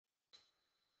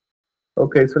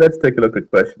Okay, so let's take a look at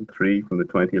question 3 from the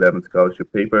 2011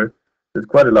 scholarship paper. There's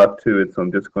quite a lot to it, so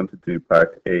I'm just going to do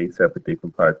part A separately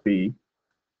from part B.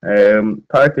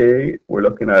 Part A, we're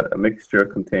looking at a mixture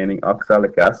containing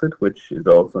oxalic acid, which is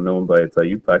also known by its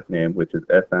IUPAC name, which is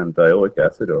ethanedioic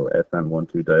acid or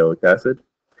ethan-1,2-dioic acid.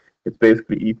 It's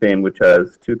basically ethane, which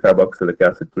has two carboxylic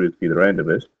acid groups either end of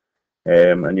it.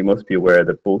 And you must be aware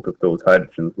that both of those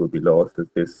hydrogens will be lost as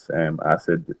this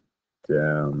acid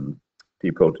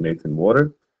deprotonates in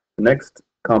water. The next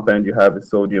compound you have is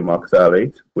sodium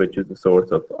oxalate, which is the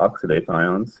source of oxalate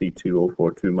ions,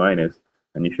 C2O42 minus,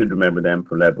 and you should remember them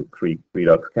from level 3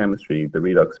 redox chemistry. The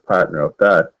redox partner of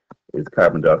that is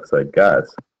carbon dioxide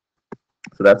gas.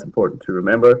 So that's important to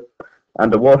remember.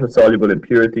 And the water-soluble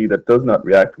impurity that does not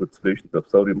react with solutions of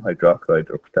sodium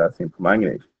hydroxide or potassium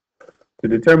permanganate. To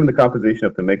determine the composition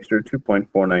of the mixture,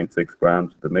 2.496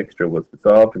 grams of the mixture was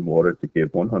dissolved in water to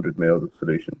give 100 ml of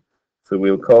solution. So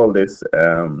we'll call this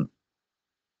 100%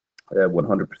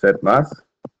 mass.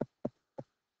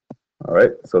 All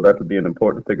right, so that will be an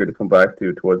important figure to come back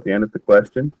to towards the end of the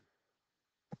question.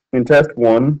 In test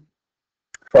 1,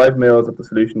 5 ml of the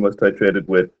solution was titrated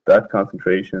with that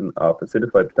concentration of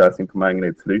acidified potassium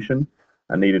permanganate solution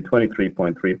and needed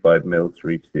 23.35 ml to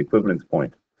reach the equivalence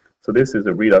point. So this is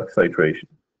a redox titration.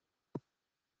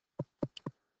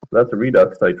 So that's a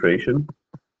redox titration,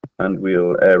 and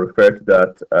we'll refer to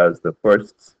that as the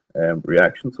first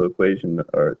reaction, so equation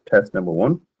or test number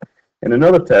 1. In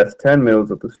another test, 10 ml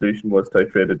of the solution was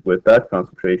titrated with that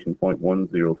concentration,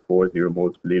 0.1040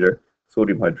 moles per liter,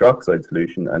 sodium hydroxide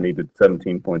solution, and needed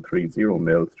 17.30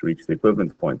 ml to reach the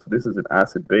equivalence point. So this is an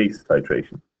acid-base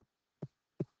titration.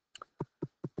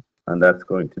 And that's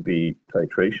going to be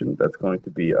titration. That's going to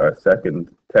be our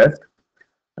second test.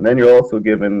 And then you're also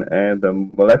given the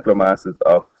molecular masses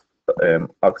of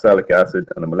oxalic acid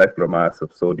and the molecular mass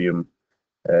of sodium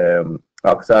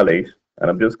oxalate. And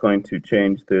I'm just going to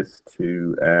change this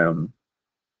to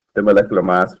the molecular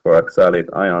mass for oxalate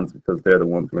ions because they're the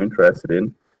ones we're interested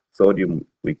in. Sodium,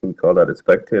 we can call that a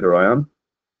spectator ion.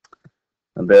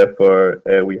 And therefore,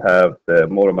 we have the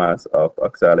molar mass of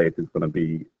oxalate is going to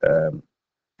be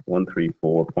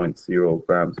 134.0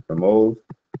 grams per mole.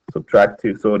 Subtract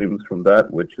 2 sodiums from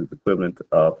that, which is equivalent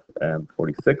of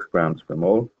 46 grams per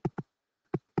mole.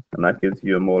 And that gives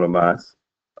you a molar mass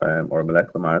or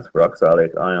molecular mass for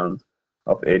oxalate ions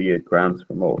of 88 grams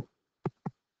per mole.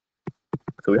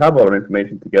 So we have all our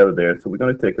information together there. So we're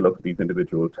going to take a look at these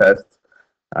individual tests.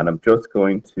 And I'm just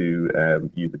going to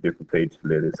use a different page to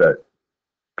lay this out.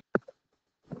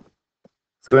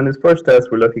 So in this first test,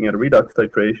 we're looking at a redox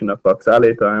titration of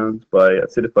oxalate ions by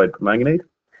acidified permanganate.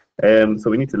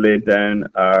 So we need to lay down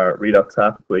our redox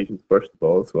half equations first of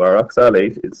all. So our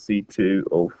oxalate is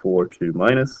C2O42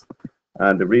 minus,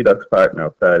 and the redox partner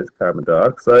of that is carbon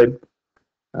dioxide.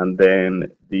 And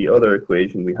then the other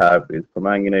equation we have is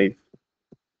permanganate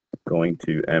going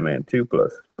to Mn2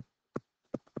 plus.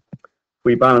 If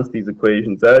we balance these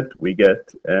equations out, we get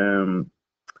 2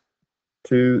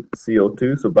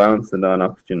 CO2, so balance the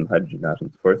non-oxygen hydrogen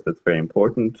atoms first, that's very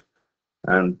important.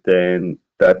 And then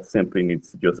that simply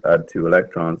needs to just add 2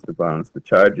 electrons to balance the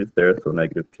charges there, so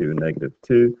 -2,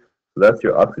 -2. So that's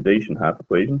your oxidation half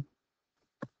equation.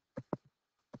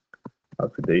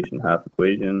 Oxidation half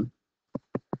equation.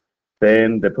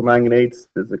 Then the permanganates,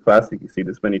 this is a classic, you see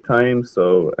this many times,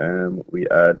 so we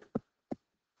add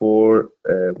 4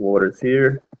 waters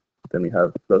here, then we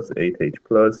have plus 8H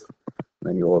plus, and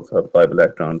then you also have 5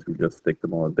 electrons, we just stick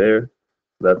them all there.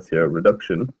 So that's your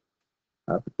reduction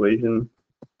half equation.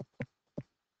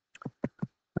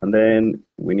 And then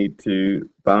we need to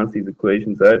balance these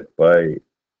equations out by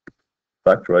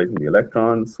factorizing the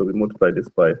electrons. So we multiply this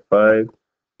by 5,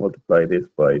 multiply this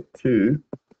by 2,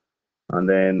 and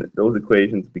then those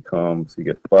equations become, so you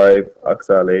get 5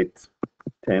 oxalate,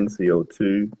 10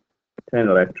 CO2, 10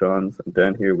 electrons, and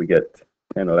down here we get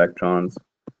 10 electrons.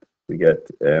 We get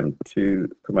 2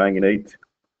 permanganate,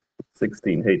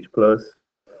 16H plus,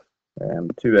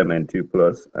 2 Mn2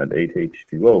 plus, and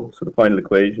 8H2O. So the final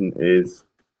equation is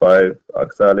 5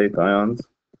 oxalate ions.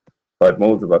 5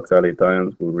 moles of oxalate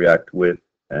ions will react with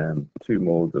 2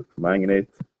 moles of permanganate,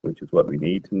 which is what we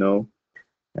need to know,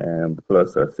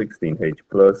 plus our 16H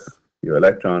plus. Your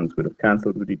electrons would have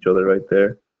cancelled with each other right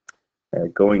there.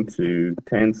 Going to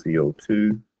 10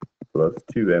 CO2 plus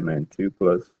 2 Mn2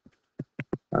 plus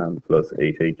and plus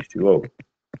 8H2O.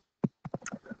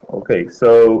 Okay,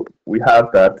 so we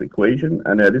have that equation,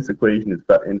 and this equation is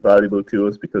invaluable to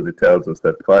us because it tells us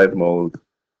that 5 moles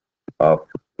of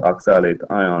oxalate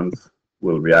ions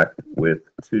will react with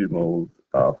 2 moles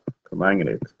of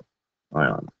permanganate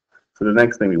ions. So the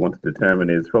next thing we want to determine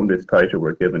is, from this titer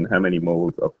we're given how many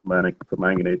moles of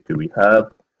permanganate do we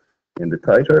have in the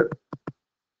titer.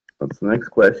 That's the next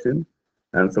question.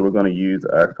 And so we're going to use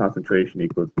our concentration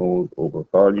equals moles over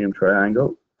volume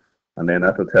triangle. And then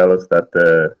that will tell us that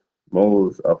the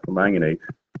moles of permanganate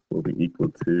will be equal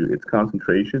to its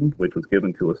concentration, which was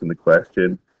given to us in the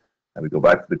question. And we go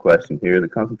back to the question here. The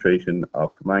concentration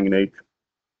of permanganate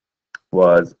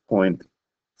was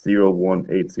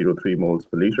 0.01803 moles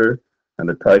per liter, and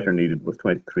the titer needed was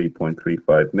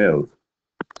 23.35 mils.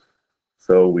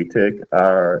 So we take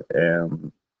our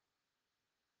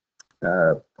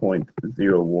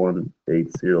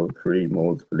 0.01803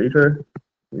 moles per liter.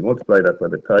 We multiply that by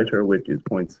the titer, which is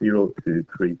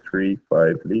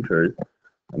 0.02335 liters,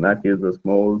 and that gives us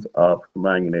moles of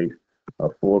permanganate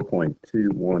of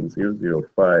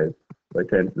 4.21005 by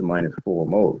 10 to the minus 4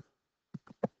 moles.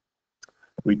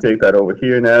 We take that over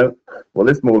here now. Well,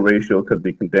 this mole ratio could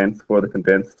be condensed. Further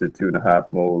condensed to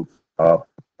 2.5 moles of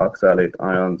oxalate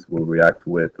ions will react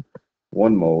with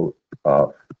 1 mole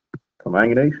of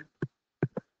permanganate.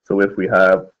 So if we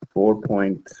have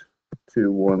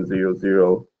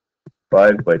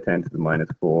 4.21005 by 10 to the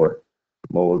minus 4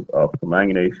 moles of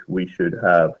permanganate, we should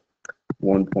have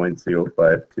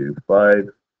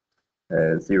 1.0525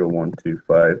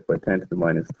 0125 by 10 to the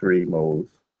minus 3 moles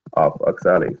of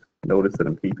oxalate. Notice that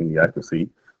I'm keeping the accuracy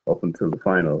up until the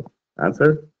final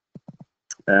answer.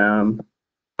 So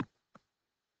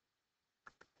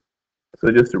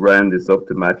just to round this up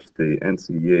to match the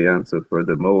NCEA answer for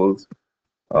the moles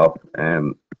of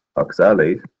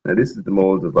oxalate. Now this is the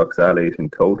moles of oxalate in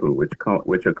total, which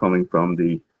are coming from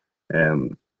the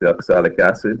oxalic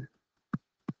acid,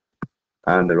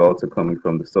 and they're also coming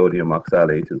from the sodium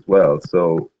oxalate as well.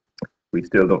 So we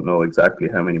still don't know exactly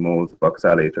how many moles of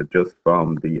oxalate are just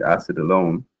from the acid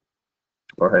alone,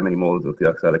 or how many moles of the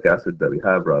oxalic acid that we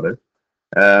have, rather.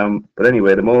 But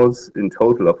anyway, the moles in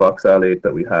total of oxalate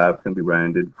that we have can be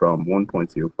rounded from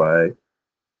 1.0525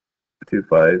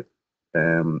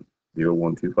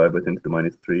 0125 by 10 to the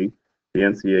minus 3. The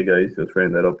NCA guys just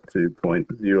round that up to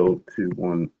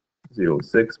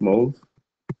 0.02106 moles.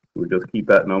 We'll just keep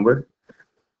that number.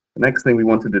 The next thing we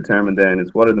want to determine then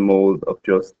is what are the moles of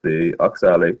just the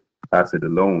oxalic acid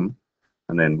alone,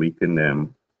 and then we can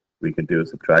do a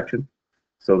subtraction.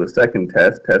 So the second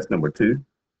test, test number 2.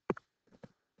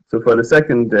 So for the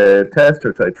second test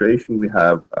or titration, we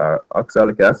have our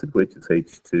oxalic acid, which is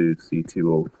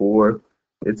H2C2O4.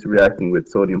 It's reacting with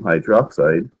sodium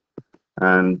hydroxide,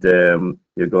 and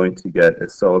you're going to get a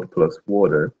salt plus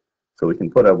water. So we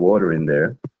can put our water in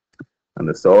there, and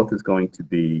the salt is going to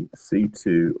be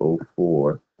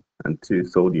C2O4 and 2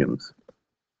 sodiums.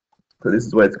 So this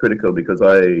is why it's critical, because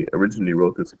I originally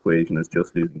wrote this equation as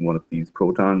just losing one of these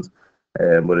protons,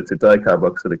 but it's a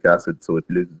dicarboxylic acid, so it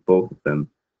loses both of them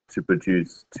to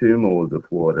produce 2 moles of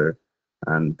water,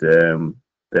 and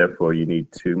therefore you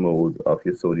need 2 moles of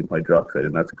your sodium hydroxide,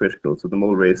 and that's critical. So the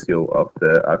mole ratio of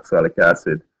the oxalic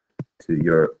acid to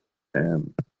your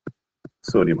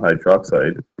sodium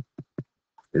hydroxide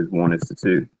is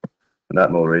 1:2, and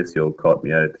that mole ratio caught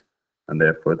me out, and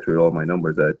therefore threw all my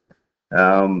numbers out.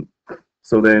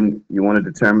 So then you want to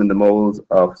determine the moles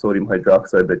of sodium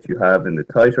hydroxide that you have in the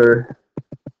titer,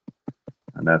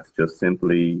 and that's just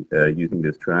simply using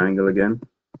this triangle again.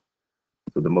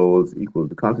 So the moles equals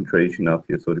the concentration of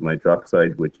your sodium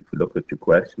hydroxide, which if you look at your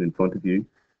question in front of you,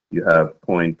 you have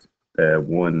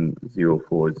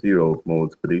 0.1040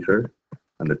 moles per liter,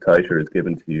 and the titer is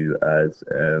given to you as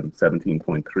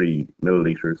 17.3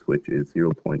 milliliters, which is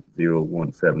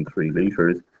 0.0173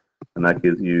 liters, and that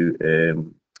gives you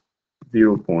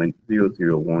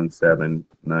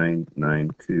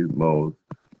 0.0017992 moles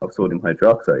of sodium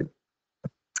hydroxide.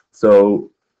 So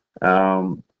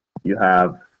you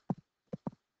have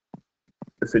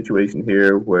a situation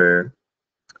here where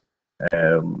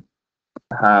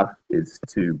half is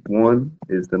to 1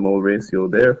 is the mole ratio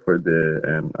there for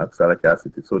the oxalic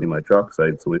acid to sodium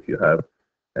hydroxide. So if you have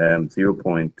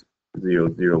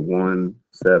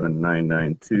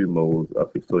 0.0017992 moles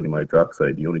of your sodium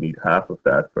hydroxide, you only need half of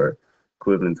that for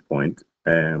equivalence point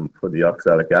for the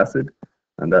oxalic acid,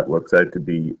 and that works out to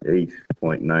be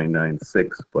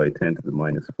 8.996 by 10 to the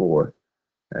minus 4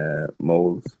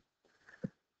 moles.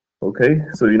 Okay,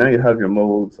 so now you have your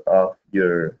moles of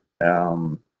your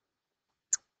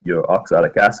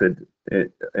oxalic acid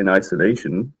in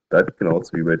isolation. That can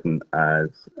also be written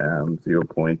as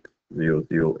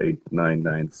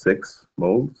 0.008996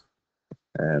 moles,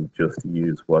 just to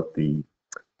use what the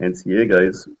NCA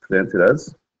guys presented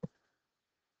as.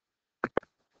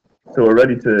 So we're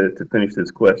ready to finish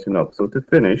this question up. So to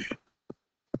finish,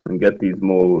 and get these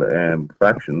mole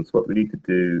fractions, what we need to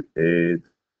do is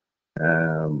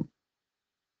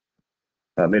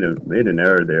I made an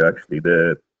error there actually.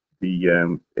 The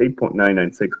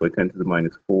 8.996 by 10 to the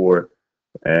minus 4.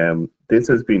 This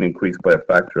has been increased by a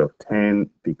factor of 10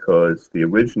 because the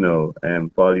original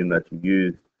volume that you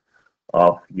used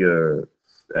of your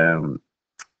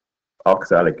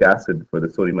oxalic acid for the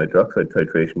sodium hydroxide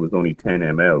titration was only 10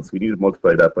 ml. So you need to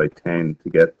multiply that by 10 to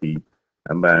get the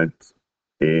amount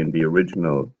in the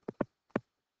original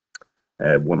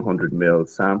 100 ml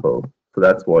sample. So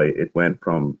that's why it went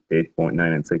from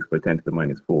 8.996 by 10 to the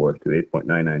minus 4 to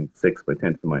 8.996 by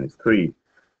 10 to the minus 3.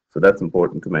 So that's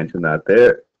important to mention that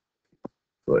there.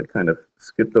 So I kind of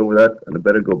skipped over that, and I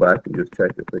better go back and just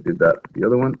check if I did that for the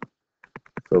other one.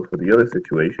 So for the other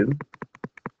situation,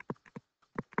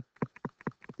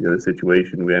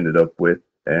 we ended up with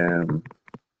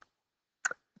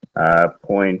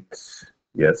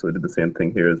so I did the same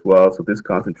thing here as well. So this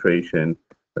concentration,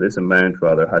 this amount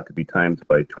rather, had to be times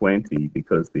by 20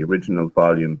 because the original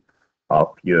volume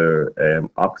of your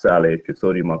oxalate, your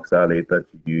sodium oxalate that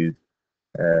you used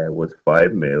was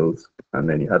 5 mils, and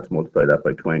then you had to multiply that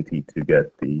by 20 to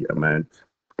get the amount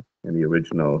in the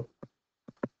original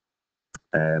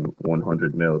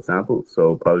 100 mil sample.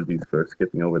 So apologies for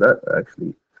skipping over that. I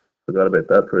actually forgot about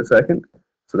that for a second.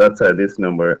 So that's how this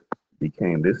number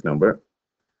became this number,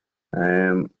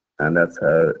 and that's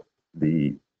how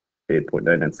the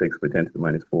 8.996 by 10 to the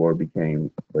minus 4 became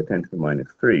by 10 to the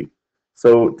minus 3.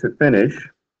 So to finish,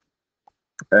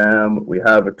 we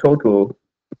have a total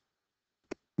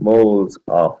moles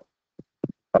of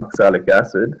oxalic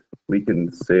acid. We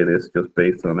can say this just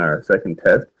based on our second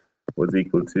test was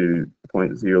equal to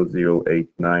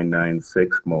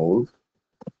 0.008996 moles,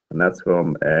 and that's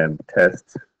from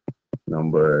test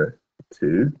number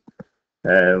 2.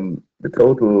 The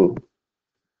total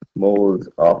moles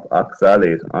of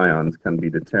oxalate ions can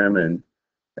be determined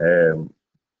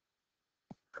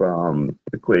from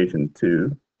equation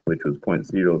 2, which was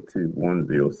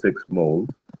 0.02106 moles,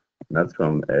 and that's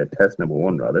from test number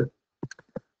 1 rather,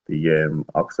 the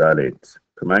oxalate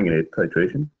permanganate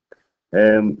titration.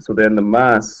 So then the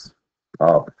mass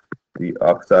of the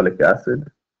oxalic acid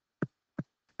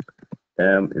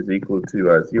is equal to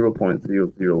our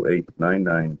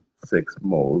 0.008996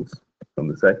 moles from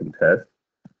the second test.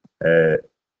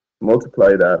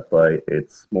 Multiply that by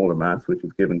its molar mass, which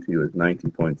is given to you as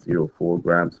 90.04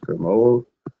 grams per mole,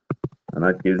 and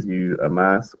that gives you a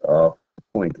mass of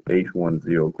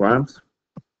 0.810 grams.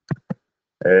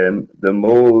 The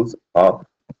moles of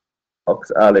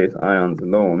oxalate ions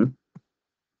alone,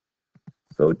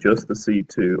 so just the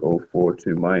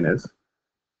C2O42 minus,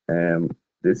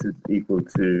 this is equal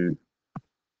to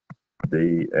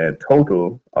the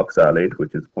total oxalate,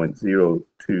 which is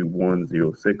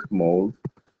 0.02106 moles,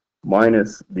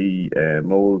 minus the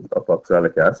moles of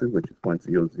oxalic acid, which is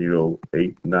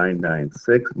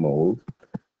 0.008996 moles,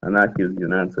 and that gives you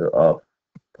an answer of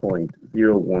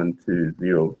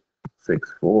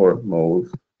 0.012064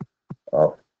 moles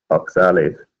of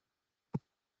oxalate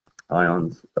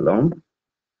ions alone.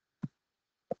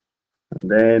 And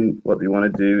then what we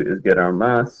want to do is get our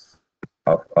mass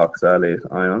of oxalate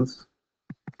ions,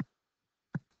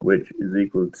 which is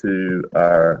equal to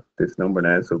this number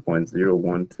now, so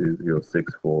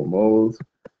 0.012064 moles.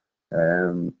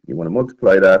 You want to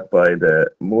multiply that by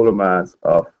the molar mass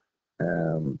of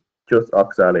just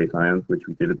oxalate ions, which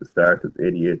we did at the start, is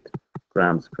 88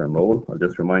 grams per mole. I'll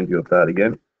just remind you of that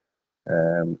again.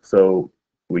 So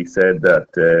we said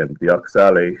that the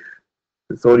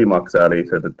sodium oxalate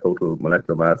had a total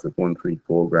molecular mass of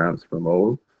 134 grams per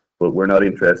mole, but we're not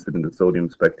interested in the sodium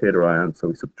spectator ion, so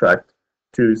we subtract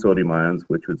 2 sodium ions,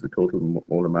 which was the total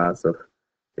molar mass of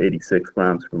 86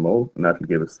 grams per mole, and that will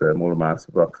give us the molar mass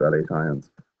of oxalate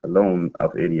ions alone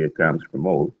of 88 grams per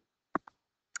mole.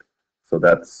 So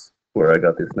that's where I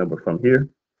got this number from here,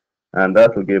 and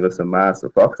that will give us a mass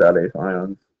of oxalate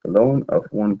ions alone of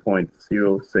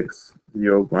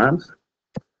 1.060 grams.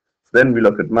 So then we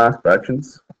look at mass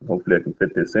fractions. Hopefully I can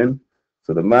fit this in.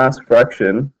 So the mass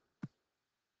fraction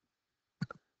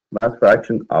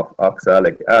of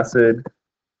oxalic acid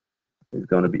is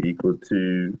going to be equal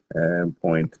to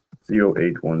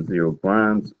 0.0810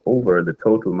 grams over the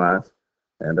total mass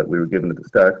that we were given at the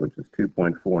start, which is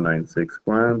 2.496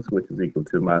 grams, which is equal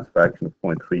to a mass fraction of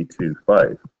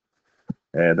 0.325.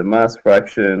 The mass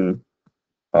fraction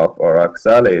of our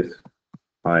oxalate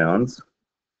ions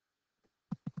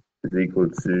is equal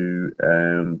to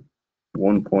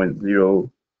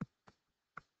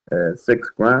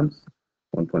 1.06 grams.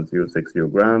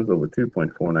 1.060 grams over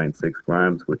 2.496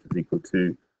 grams, which is equal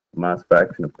to a mass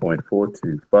fraction of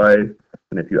 0.425.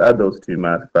 And if you add those two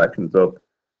mass fractions up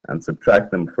and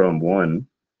subtract them from 1,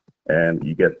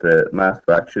 you get the mass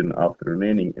fraction of the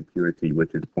remaining impurity,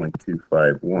 which is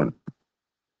 0.251.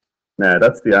 Now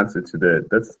that's the answer to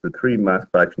that's the 3 mass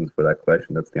fractions for that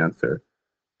question. That's the answer.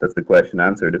 That's the question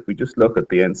answered. If we just look at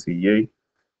the NCE,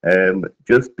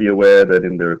 just be aware that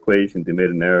in their equation they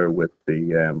made an error with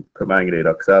the permanganate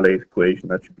oxalate equation.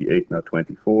 That should be 8 not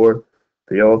 24.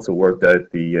 They also worked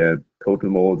out the total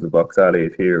moles of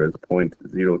oxalate here as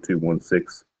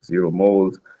 0.0216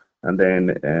 moles, and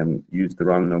then used the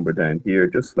wrong number down here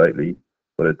just slightly,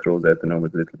 but it throws out the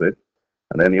numbers a little bit.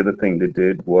 And then the other thing they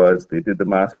did was they did the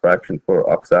mass fraction for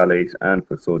oxalate and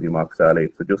for sodium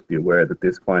oxalate. So just be aware that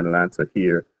this final answer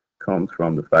here comes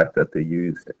from the fact that they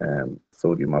used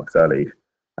sodium oxalate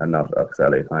and not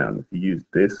oxalate ion. If you use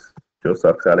this, just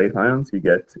oxalate ions, you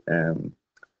get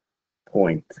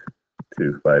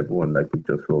 0.251, like we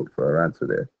just wrote for our answer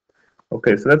there.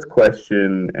 Okay, so that's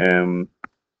question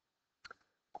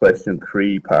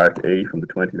 3, part A from the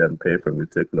 2011 paper, and we'll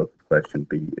take a look at question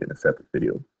B in a separate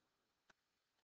video.